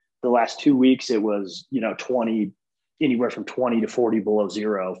the last 2 weeks, it was, 20, anywhere from 20 to 40 below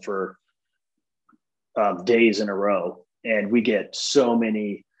zero for days in a row. And we get so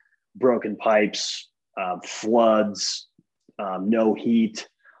many broken pipes, floods, no heat,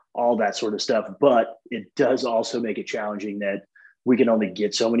 all that sort of stuff. But it does also make it challenging that we can only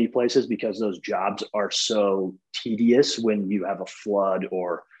get so many places because those jobs are so tedious when you have a flood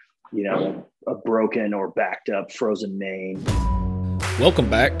or, a broken or backed up frozen main. Welcome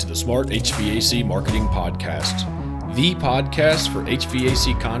back to the Smart HVAC Marketing Podcast, the podcast for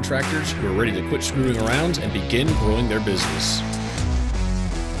HVAC contractors who are ready to quit screwing around and begin growing their business.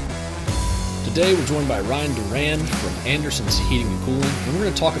 Today, we're joined by Ryan Duran from Anderson's Heating and Cooling, and we're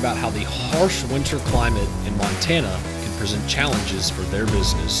going to talk about how the harsh winter climate in Montana can present challenges for their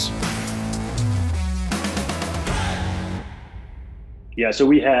business. Yeah, so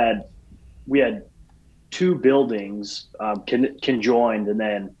we had two buildings conjoined, and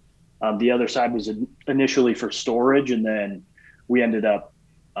then the other side was initially for storage, and then we ended up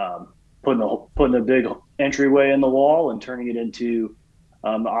putting a big entryway in the wall and turning it into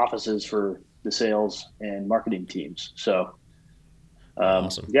the offices for the sales and marketing teams. So,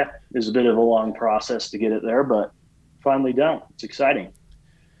 awesome. Yeah, it was a bit of a long process to get it there, but finally done. It's exciting.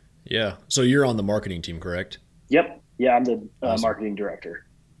 Yeah. So you're on the marketing team, correct? Yep. Yeah, I'm the awesome. marketing director.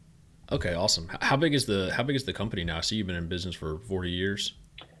 Okay, awesome. How big is the company now? I see you've been in business for 40 years.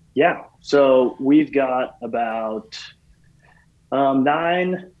 Yeah. So we've got about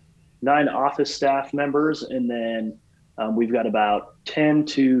nine office staff members, and then we've got about 10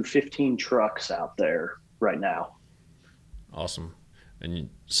 to 15 trucks out there right now. Awesome. And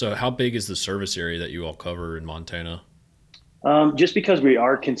so how big is the service area that you all cover in Montana? Just because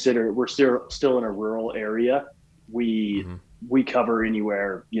we're still in a rural area, we cover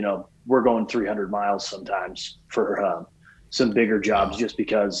anywhere, we're going 300 miles sometimes for some bigger jobs just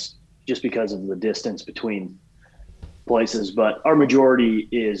because of the distance between places. But our majority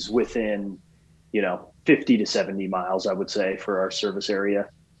is within, 50 to 70 miles, I would say, for our service area.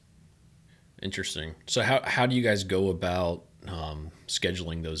 Interesting. So how do you guys go about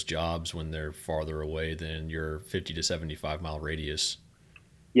scheduling those jobs when they're farther away than your 50 to 75 mile radius?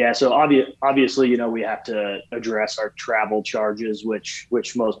 Yeah, so obviously, we have to address our travel charges, which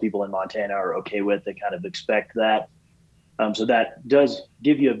most people in Montana are okay with. They kind of expect that. So that does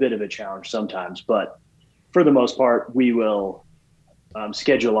give you a bit of a challenge sometimes, but for the most part, we will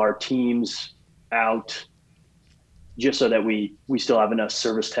schedule our teams out just so that we still have enough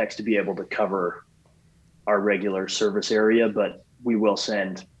service techs to be able to cover our regular service area, but we will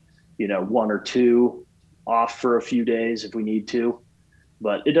send, one or two off for a few days if we need to.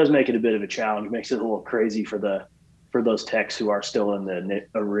 But it does make it a bit of a challenge, makes it a little crazy for those techs who are still in the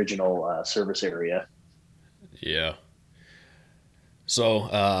original service area. Yeah.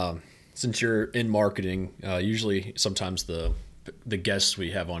 So since you're in marketing, usually sometimes the guests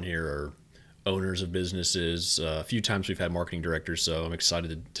we have on here are owners of businesses. A few times we've had marketing directors, so I'm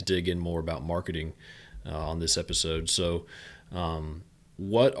excited to dig in more about marketing on this episode. So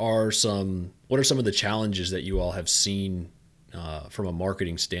what are some of the challenges that you all have seen from a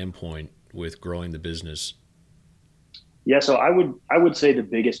marketing standpoint with growing the business? Yeah, so I would say the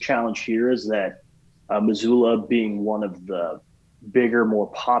biggest challenge here is that Missoula being one of the bigger, more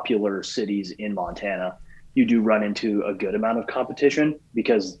popular cities in Montana, you do run into a good amount of competition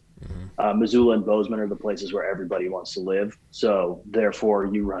because Missoula and Bozeman are the places where everybody wants to live. So therefore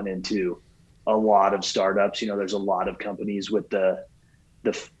you run into a lot of startups. There's a lot of companies with the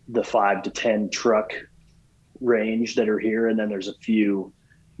 5 to 10 truck range that are here, and then there's a few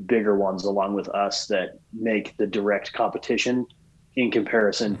bigger ones along with us that make the direct competition in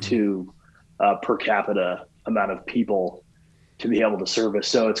comparison to per capita amount of people to be able to service.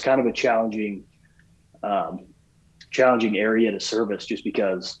 So it's kind of a challenging area to service just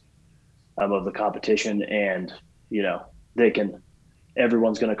because of the competition, and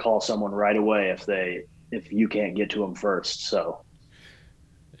everyone's going to call someone right away if you can't get to them first. So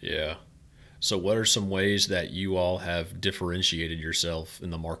yeah. So what are some ways that you all have differentiated yourself in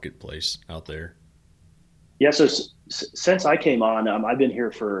the marketplace out there? Yeah, so since I came on, I've been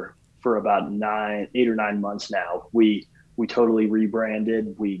here for about 8 or 9 months now. We totally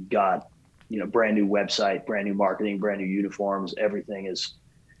rebranded. We got, brand new website, brand new marketing, brand new uniforms. Everything is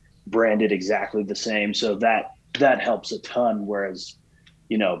branded exactly the same. So that helps a ton. Whereas,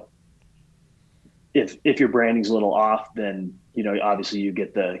 if your branding's a little off, then obviously you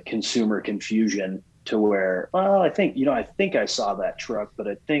get the consumer confusion to where, well, I think I saw that truck, but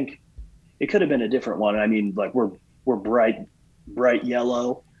I think it could have been a different one. I mean, like we're bright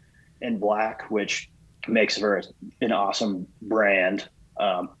yellow and black, which makes for an awesome brand.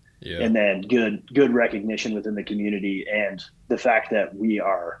 Yeah. and then good recognition within the community, and the fact that we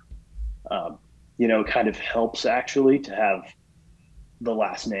are, kind of helps actually to have the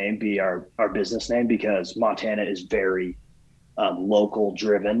last name be our business name, because Montana is very local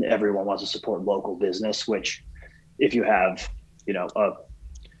driven. Everyone wants to support local business, which if you have,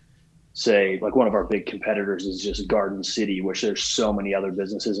 say like one of our big competitors is just Garden City, which there's so many other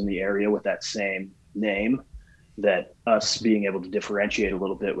businesses in the area with that same name, that us being able to differentiate a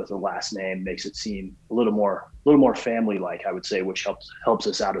little bit with the last name makes it seem a little more family like, I would say, which helps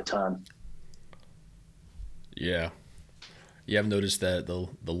us out a ton. Yeah. Yeah, I've noticed that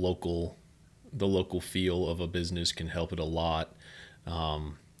the local feel of a business can help it a lot.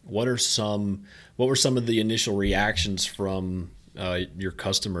 What were some of the initial reactions from your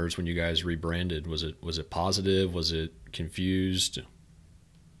customers when you guys rebranded? Was it positive? Was it confused?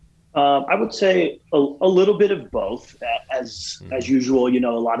 I would say a little bit of both. As usual, a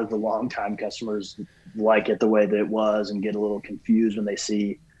lot of the longtime customers like it the way that it was and get a little confused when they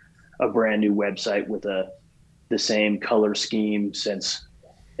see a brand new website with the same color scheme, since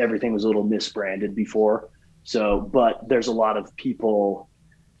everything was a little misbranded before. So, but there's a lot of people,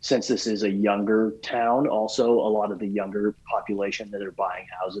 since this is a younger town, also a lot of the younger population that are buying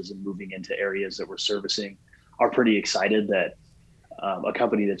houses and moving into areas that we're servicing are pretty excited that a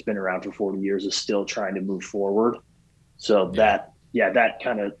company that's been around for 40 years is still trying to move forward. So Yeah. that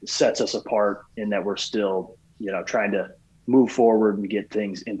kind of sets us apart in that we're still, trying to move forward and get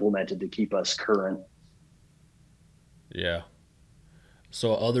things implemented to keep us current. Yeah.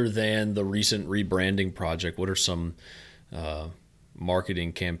 So other than the recent rebranding project, what are some uh,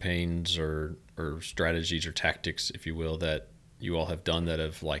 marketing campaigns or strategies or tactics, if you will, that you all have done that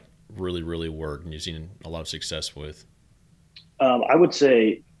have like really worked and you've seen a lot of success with? I would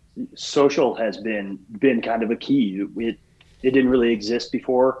say social has been kind of a key. It didn't really exist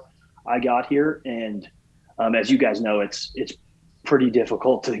before I got here, and as you guys know, it's pretty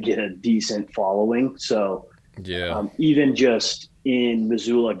difficult to get a decent following. So Yeah. even just in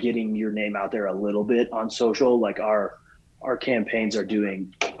Missoula, getting your name out there a little bit on social, like our campaigns are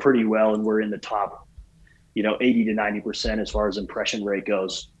doing pretty well, and we're in the top, 80 to 90% as far as impression rate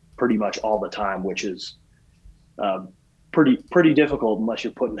goes, pretty much all the time, which is um, pretty difficult unless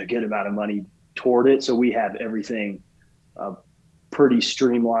you're putting a good amount of money toward it. So we have everything uh, pretty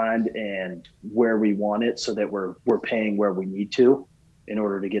streamlined and where we want it, so that we're paying where we need to in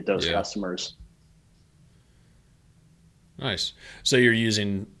order to get those Yeah. customers. Nice. So you're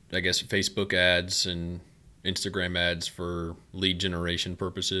using, I guess, Facebook ads and Instagram ads for lead generation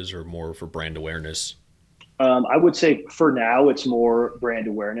purposes or more for brand awareness? I would say for now it's more brand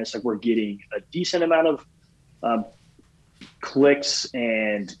awareness. Like we're getting a decent amount of um, clicks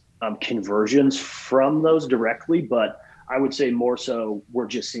and conversions from those directly, but I would say more so we're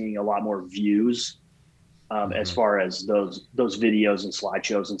just seeing a lot more views as Hmm. far as those videos and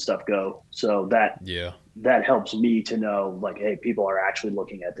slideshows and stuff go. So Yeah. that helps me to know, like, hey, people are actually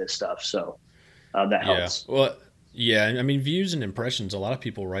looking at this stuff. So that Yeah. helps. Well, yeah. I mean, views and impressions, a lot of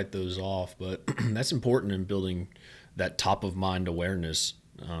people write those off, but that's important in building that top of mind awareness,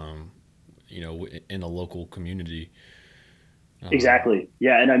 um, in a local community. Um, Exactly.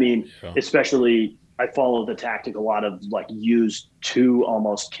 Yeah. And I mean, yeah. especially I follow the tactic a lot of, like, use two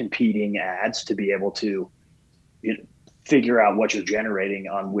almost competing ads to be able to, you know, figure out what you're generating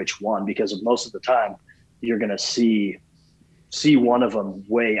on which one, because most of the time you're going to see one of them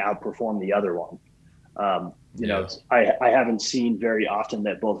way outperform the other one. Yeah. I haven't seen very often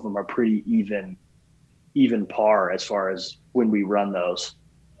that both of them are pretty even par as far as when we run those.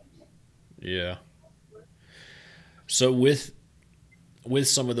 Yeah. So with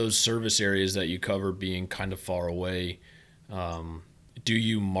some of those service areas that you cover being kind of far away, um, do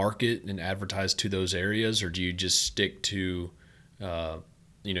you market and advertise to those areas, or do you just stick to, uh,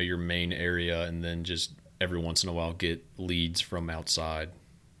 your main area and then just every once in a while get leads from outside?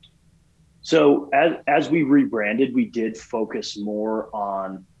 So as we rebranded, we did focus more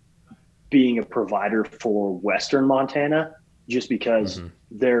on being a provider for Western Montana, just because Hmm.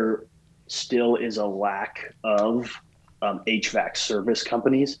 there still is a lack of HVAC service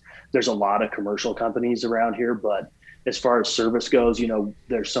companies. There's a lot of commercial companies around here, but as far as service goes,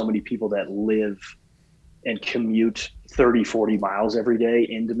 there's so many people that live and commute 30, 40 miles every day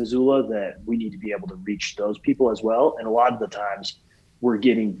into Missoula that we need to be able to reach those people as well. And a lot of the times we're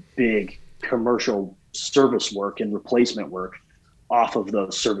getting big commercial service work and replacement work off of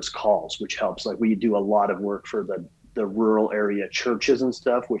those service calls, which helps. Like we do a lot of work for the rural area churches and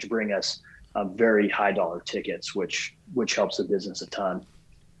stuff, which bring us very high dollar tickets, which helps the business a ton.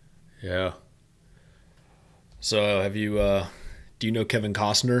 Yeah. So have you Do you know Kevin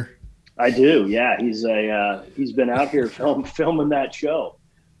Costner? I do. Yeah, he's been out here filming that show.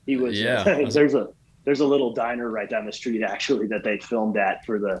 He was Yeah. there's a little diner right down the street actually that they filmed at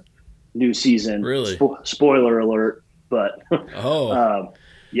for the new season. Really? Spoiler alert, but Oh,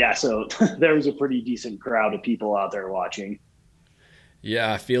 yeah, so there was a pretty decent crowd of people out there watching.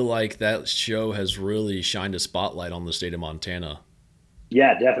 yeah. I feel like that show has really shined a spotlight on the state of Montana.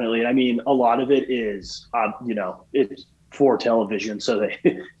 Yeah, definitely. I mean, a lot of it is, it's for television, so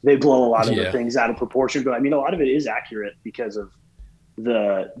they they blow a lot of the Yeah. things out of proportion. But I mean, a lot of it is accurate because of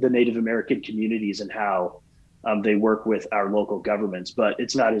the Native American communities and how they work with our local governments. But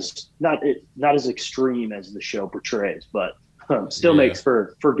it's not as extreme as the show portrays, but still Yeah. makes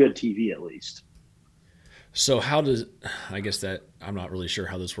for good TV at least. So how does I guess that I'm not really sure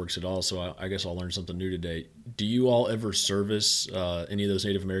how this works at all. So I guess I'll learn something new today. Do you all ever service any of those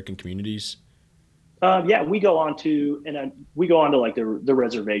Native American communities? Yeah, we go on to like the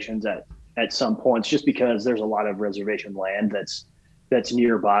reservations at some points, just because there's a lot of reservation land that's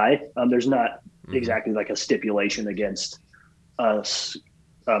nearby. There's not Hmm. exactly like a stipulation against us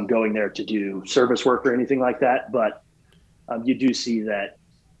going there to do service work or anything like that, but you do see that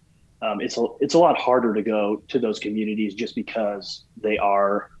it's a lot harder to go to those communities just because they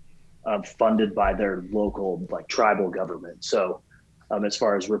are funded by their local like tribal government. So as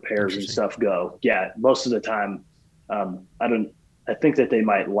far as repairs and Interesting. stuff go, yeah, most of the time, I don't. I think that they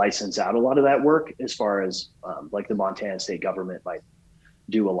might license out a lot of that work as far as like the Montana state government might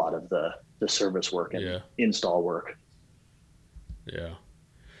do a lot of the service work and Yeah. install work. Yeah.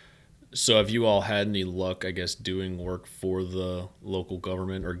 So have you all had any luck, I guess, doing work for the local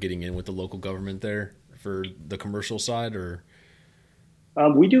government or getting in with the local government there for the commercial side or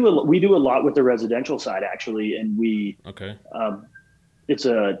We do a lot with the residential side actually, and okay. um, it's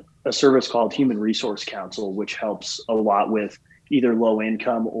a service called Human Resource Council, which helps a lot with either low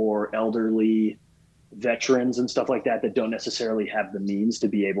income or elderly veterans and stuff like that don't necessarily have the means to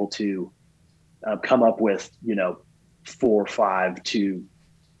be able to come up with 4, 5 to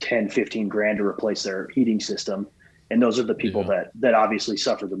 10, 15 grand to replace their heating system. And those are the people Yeah. that obviously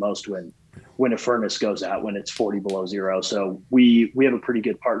suffer the most when a furnace goes out when it's 40 below zero. So we have a pretty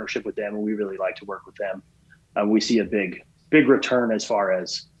good partnership with them, and we really like to work with them. We see a big return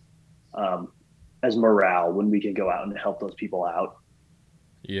um, as morale when we can go out and help those people out.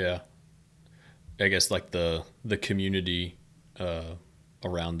 Yeah. I guess like the community uh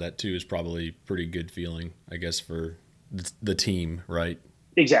around that too is probably pretty good feeling, I guess, for the team, right?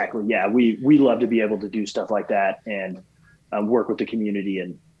 Exactly. Yeah, we love to be able to do stuff like that and work with the community,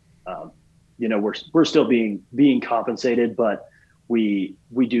 and um, we're still being compensated, but we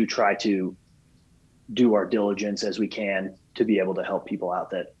do try to do our diligence as we can to be able to help people out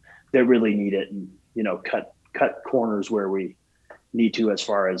that really need it, and cut corners where we need to, as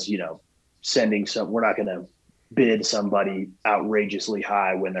far as sending some. We're not going to bid somebody outrageously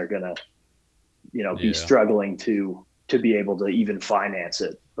high when they're going to be Yeah. struggling to be able to even finance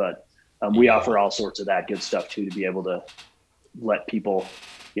it. But we Yeah. offer all sorts of that good stuff too, to be able to let people,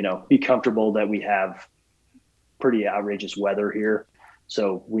 be comfortable that we have pretty outrageous weather here.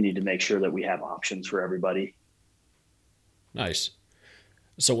 So we need to make sure that we have options for everybody. Nice.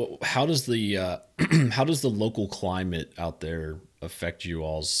 So how does the how does the local climate out there affect you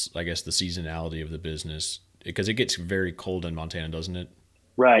all's, I guess, the seasonality of the business? Because it gets very cold in Montana, doesn't it?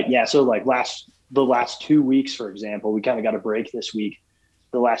 Right. Yeah. So like the last 2 weeks, for example, we kind of got a break this week.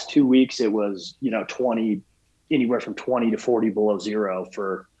 The last 2 weeks, it was, 20, anywhere from 20 to 40 below zero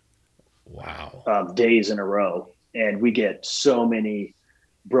for Wow. days in a row. And we get so many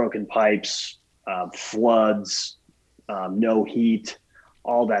broken pipes, floods, no heat,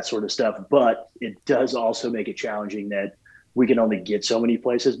 all that sort of stuff. But it does also make it challenging that we can only get so many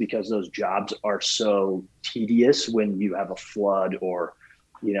places because those jobs are so tedious when you have a flood or,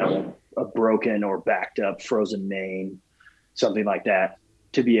 a broken or backed up frozen main, something like that,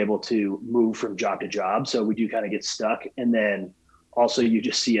 to be able to move from job to job. So we do kind of get stuck. And then also you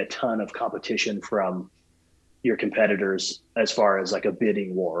just see a ton of competition from your competitors as far as like a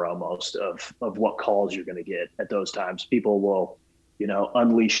bidding war almost of what calls you're going to get at those times. People will,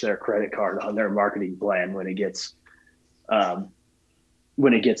 unleash their credit card on their marketing plan um,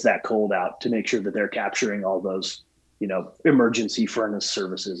 when it gets that cold out, to make sure that they're capturing all those, emergency furnace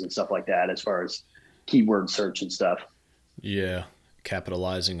services and stuff like that, as far as keyword search and stuff. Yeah.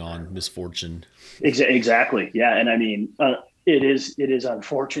 Capitalizing on misfortune. Exactly. Yeah. And I mean, it is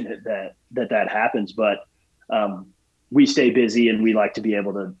unfortunate that happens, but we stay busy and we like to be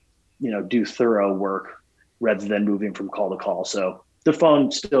able to, do thorough work rather than moving from call to call. So the phone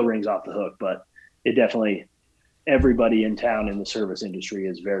still rings off the hook, but it definitely everybody in town in the service industry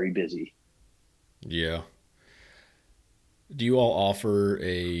is very busy. Yeah. Do you all offer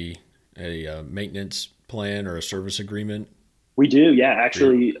a maintenance plan or a service agreement? We do, yeah. For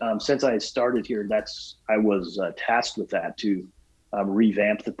Actually, since I started here, I was tasked with that to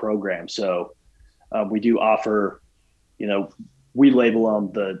revamp the program. So we do offer, you know, we label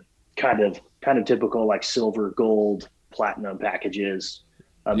them the kind of typical like silver, gold, platinum packages,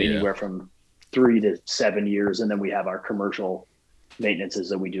 Yeah. anywhere from 3 to 7 years, and then we have our commercial maintenances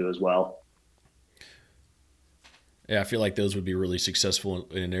that we do as well. Yeah, I feel like those would be really successful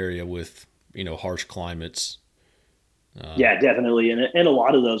in an area with, harsh climates. Yeah, definitely. And a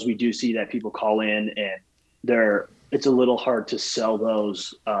lot of those we do see that people call in and it's a little hard to sell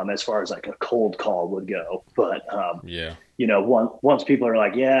those as far as like a cold call would go. But, Yeah. once people are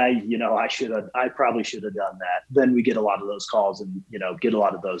like, yeah, I probably should have done that. Then we get a lot of those calls and, get a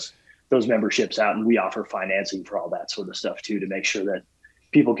lot of those memberships out, and we offer financing for all that sort of stuff too, to make sure that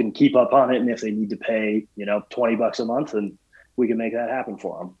people can keep up on it. And if they need to pay, $20 a month, and we can make that happen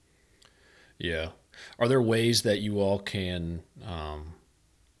for them. Yeah. Are there ways that you all can,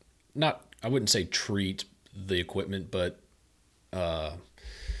 not, I wouldn't say treat the equipment, but uh,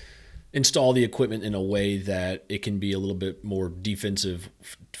 install the equipment in a way that it can be a little bit more defensive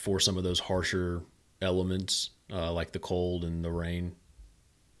for some of those harsher elements, like the cold and the rain?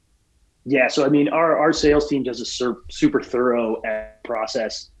 Yeah, so I mean, our sales team does a super thorough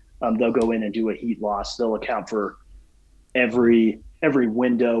process. They'll go in and do a heat loss. They'll account for every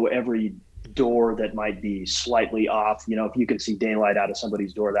window, every door that might be slightly off. If you can see daylight out of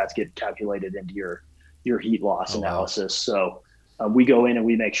somebody's door, that's get calculated into your heat loss Oh, wow. analysis. So we go in and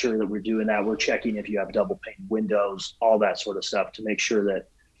we make sure that we're doing that. We're checking if you have double pane windows, all that sort of stuff, to make sure that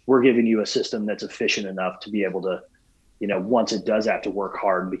we're giving you a system that's efficient enough to be able to, once it does have to work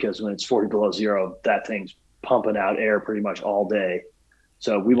hard, because when it's 40 below zero, that thing's pumping out air pretty much all day.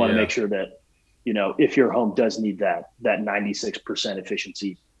 So we want to Yeah. make sure that, if your home does need that 96%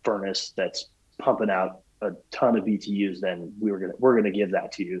 efficiency furnace that's pumping out a ton of BTUs, then we're gonna give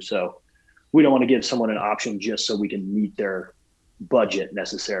that to you. So we don't want to give someone an option just so we can meet their budget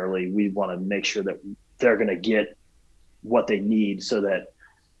necessarily. We want to make sure that they're going to get what they need, so that,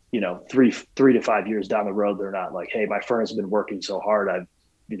 3 to 5 years down the road, they're not like, hey, my furnace has been working so hard, I've,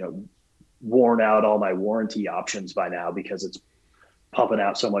 you know, worn out all my warranty options by now because it's pumping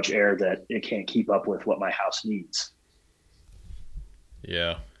out so much air that it can't keep up with what my house needs.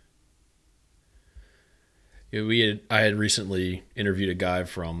 Yeah. Yeah, I had recently interviewed a guy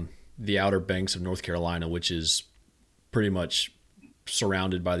from the Outer Banks of North Carolina, which is pretty much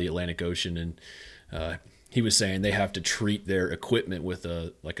surrounded by the Atlantic Ocean, and he was saying they have to treat their equipment with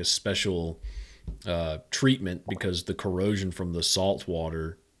a special treatment because the corrosion from the salt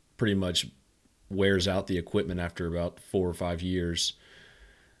water pretty much wears out the equipment after about 4 or 5 years.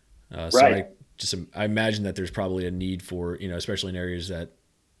 So Right. I imagine that there's probably a need for, especially in areas that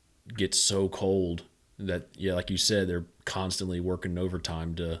get so cold that, yeah, like you said, they're constantly working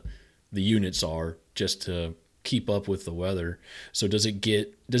overtime the units are just to keep up with the weather. So does it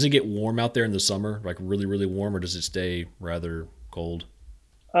get warm out there in the summer, like really really warm, or does it stay rather cold?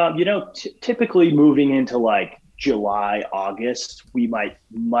 Typically moving into like July, August, we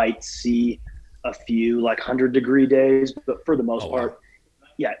might see a few like 100-degree days, but for the most Oh, wow. part,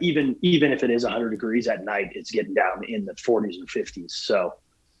 yeah, even if it is 100 degrees at night, it's getting down in the 40s and 50s. So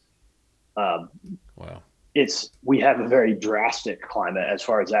um, Wow. we have a very drastic climate as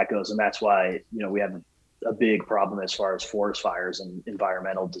far as that goes, and that's why we have a big problem as far as forest fires and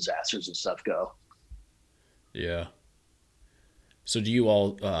environmental disasters and stuff go. Yeah. So do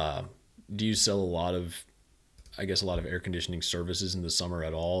you sell a lot of, I guess, a lot of air conditioning services in the summer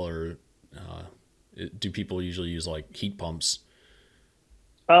at all, or uh, do people usually use like heat pumps?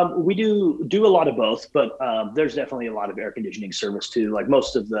 We do a lot of both, but there's definitely a lot of air conditioning service too. Like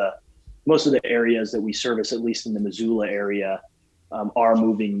most of the areas that we service, at least in the Missoula area, are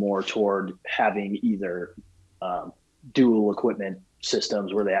moving more toward having either um, dual equipment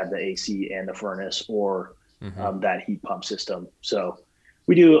systems where they have the AC and the furnace, or Hmm. that heat pump system. So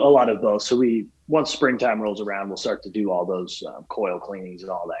we do a lot of both. So once springtime rolls around, we'll start to do all those coil cleanings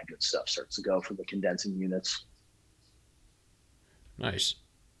and all that good stuff starts to go for the condensing units. Nice.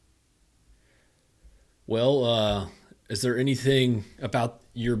 Well, is there anything about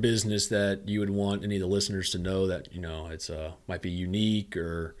your business that you would want any of the listeners to know that it's might be unique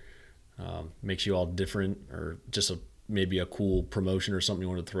or makes you all different, or just maybe a cool promotion or something you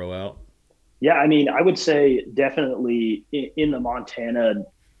want to throw out? Yeah, I mean, I would say definitely in the Montana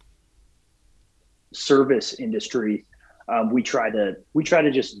service industry, we try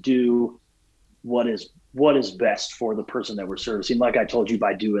to just do what is best for the person that we're servicing. Like I told you,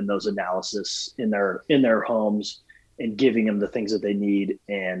 by doing those analysis in their homes and giving them the things that they need,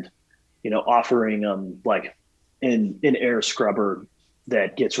 and offering them like an air scrubber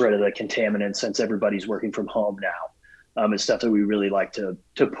that gets rid of the contaminants, since everybody's working from home now. It's stuff that we really like to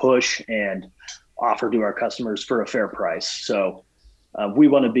push and offer to our customers for a fair price. So we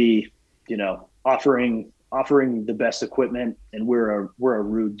want to be, offering the best equipment, and we're a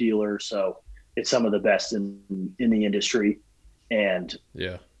Ruud dealer, so it's some of the best in the industry, and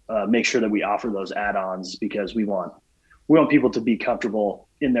make sure that we offer those add-ons, because we want people to be comfortable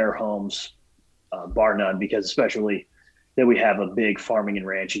in their homes, bar none, because especially that we have a big farming and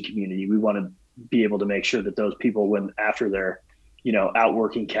ranching community, we want to be able to make sure that those people, when after they're, out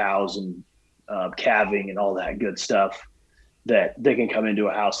working cows and calving and all that good stuff, that they can come into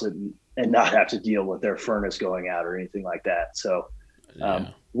a house and not have to deal with their furnace going out or anything like that. So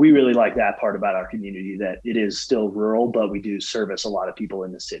we really like that part about our community, that it is still rural, but we do service a lot of people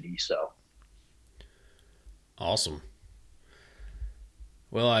in the city. So awesome.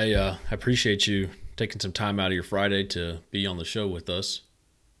 Well, I appreciate you taking some time out of your Friday to be on the show with us.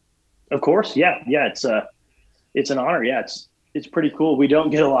 Of course. Yeah. It's an honor. Yeah. It's pretty cool. We don't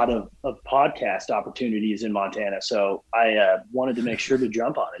get a lot of podcast opportunities in Montana, so I wanted to make sure to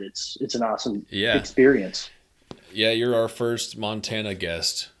jump on it. It's an awesome experience. Yeah, you're our first Montana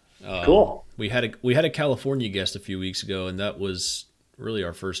guest. Cool. We had a California guest a few weeks ago, and that was really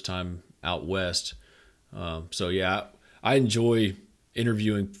our first time out west. So yeah, I enjoy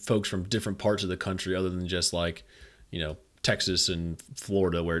interviewing folks from different parts of the country, other than just like, Texas and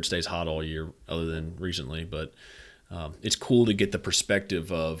Florida where it stays hot all year, other than recently. But it's cool to get the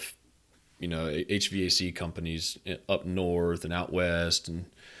perspective of, HVAC companies up north and out west, and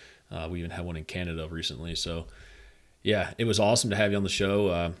we even had one in Canada recently. So yeah, it was awesome to have you on the show.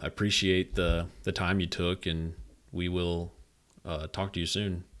 I appreciate the time you took, and we will talk to you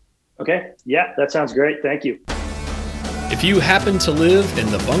soon. Okay. Yeah, that sounds great. Thank you. If you happen to live in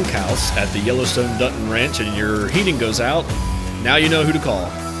the bunkhouse at the Yellowstone Dutton Ranch and your heating goes out, now you know who to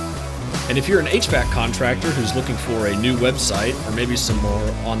call. And if you're an HVAC contractor who's looking for a new website or maybe some more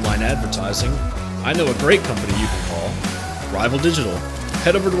online advertising, I know a great company you can call, Rival Digital.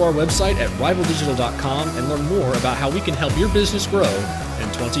 Head over to our website at rivaldigital.com and learn more about how we can help your business grow in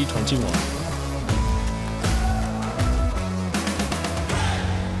 2021.